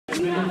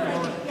spin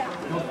forward.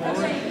 Go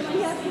forward. I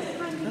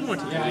don't want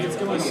to do this.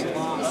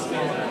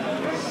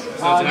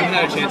 I haven't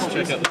had a chance to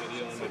check out the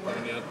video on my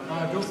phone yet.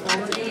 Go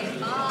forward.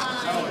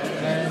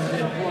 And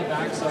then pull it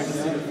back so I can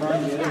see the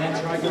front. And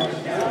then try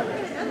going down.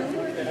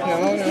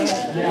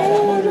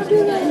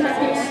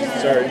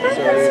 Sorry.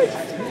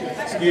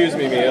 Excuse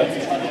me, Mia.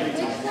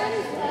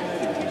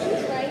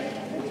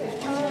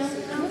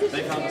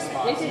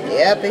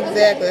 Yep,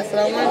 exactly. That's what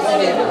I want to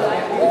do.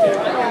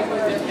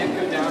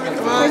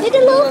 Come on. Where did the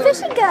little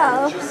fishy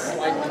go?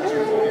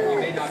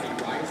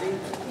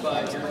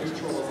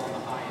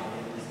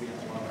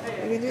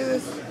 We can do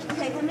this.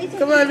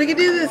 Come on, we can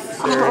do this.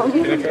 Can I try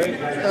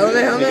it? Hold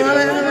it.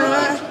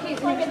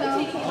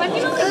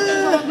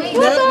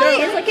 No.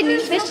 It's like a new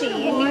fishy,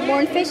 a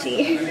newborn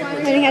fishy.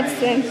 And he had to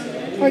swim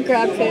or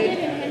grab food.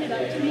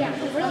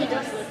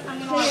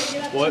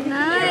 What?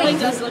 Nice. It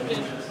does look good.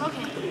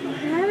 Okay.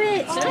 Have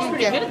it. Sarah's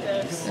pretty good at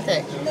this.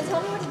 Okay.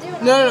 Tell me what to do.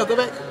 No, go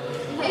back.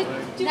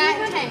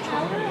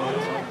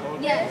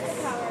 Yes.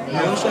 I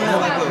wish I had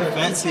like a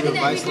fancy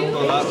device to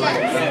pull up like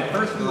that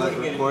to like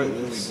record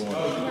this. No.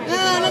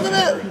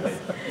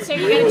 So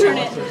you gotta turn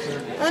it.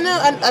 I know.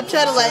 I'm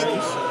trying to like.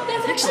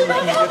 That's actually my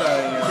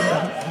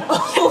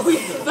Oh, we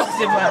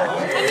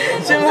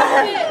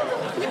Jamar.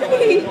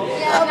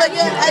 Oh my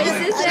god! I just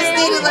need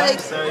to like.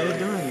 Sorry, you're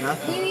doing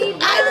nothing.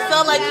 I'm so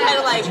like trying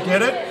to like.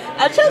 Get it?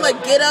 I'm trying to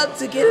like get up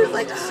to get it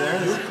like.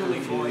 Sarah's cool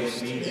for you.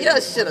 You know,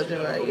 shut up,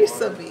 Jamar. You're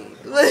so mean.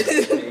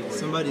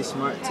 Somebody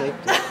smart take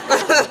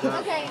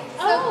Okay.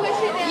 So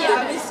push it in.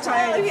 Yeah, this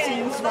time it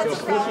seems You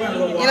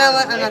know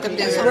what? I'm not gonna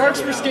do it.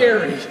 Sharks were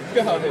scary.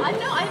 Go ahead. I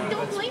know. I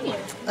don't blame you.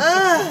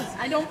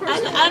 I don't.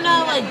 I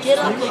know, like get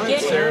up and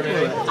get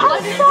it.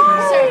 I'm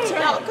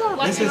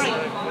sorry. This is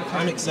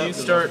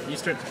unacceptable. You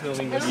start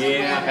filming this.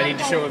 Yeah. I need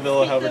to show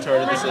Avila how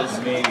retarded this is.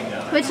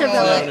 Which of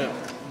them? No.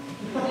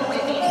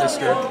 This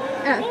girl.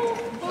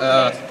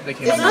 They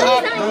came This is out.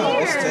 all. No,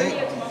 let's take.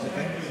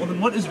 Well, then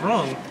what is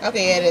wrong?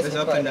 Okay, yeah, it is. It's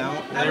up and down.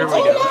 There we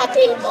go.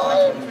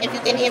 If you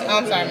can hear, oh,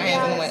 I'm sorry, my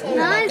hands in the way. Oh my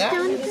Nice, god.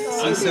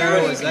 don't See,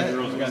 Sarah, was that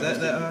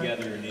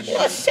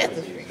Oh, shut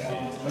the freak up.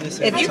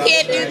 If If you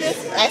can't do this,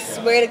 I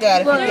swear to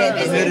God, if you can't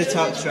do I'm here this, to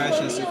talk trash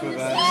and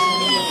supervise.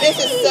 this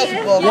is such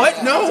bull.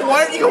 What? No,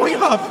 why aren't you going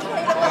up?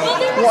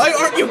 Why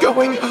aren't you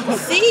going up?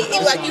 See,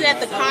 it's like you have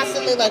to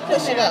constantly like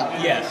push it up.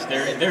 Yes,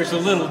 there's a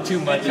little too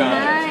much on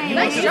it.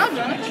 Nice job,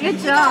 John. Good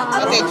job.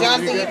 Okay,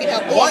 Johnson, you can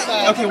help Why? both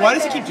sides. Okay, why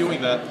does it keep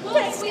doing that?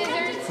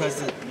 Because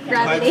the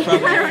Gravity.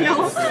 pipe I don't know.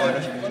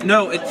 water.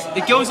 No,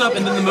 it goes up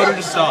and then the motor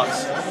just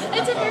stops.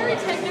 It's a very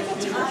technical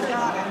term.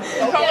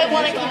 You probably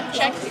want to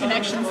check the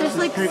connections. There's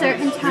like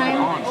certain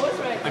time.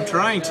 I'm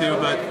trying to,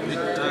 but it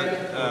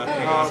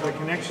The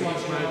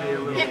connections might be a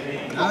little.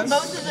 Pull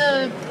both of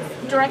the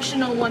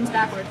directional ones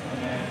backward.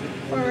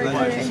 Forward, Like,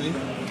 forward. see?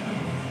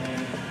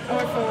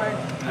 Or forward.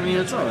 I mean,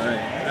 it's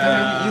alright.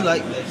 You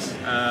like this.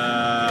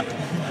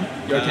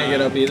 You can't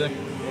get up either?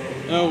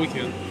 Oh, we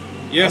can.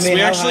 Yes, I mean,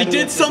 we how actually high do we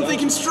did have to something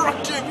go?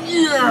 constructive!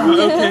 Yeah!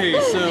 Okay,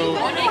 so,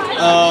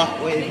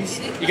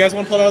 Wait, you guys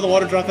want to pull it out of the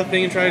water, drop that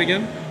thing, and try it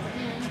again?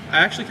 I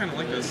actually kind of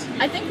like this.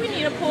 I think we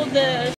need to pull the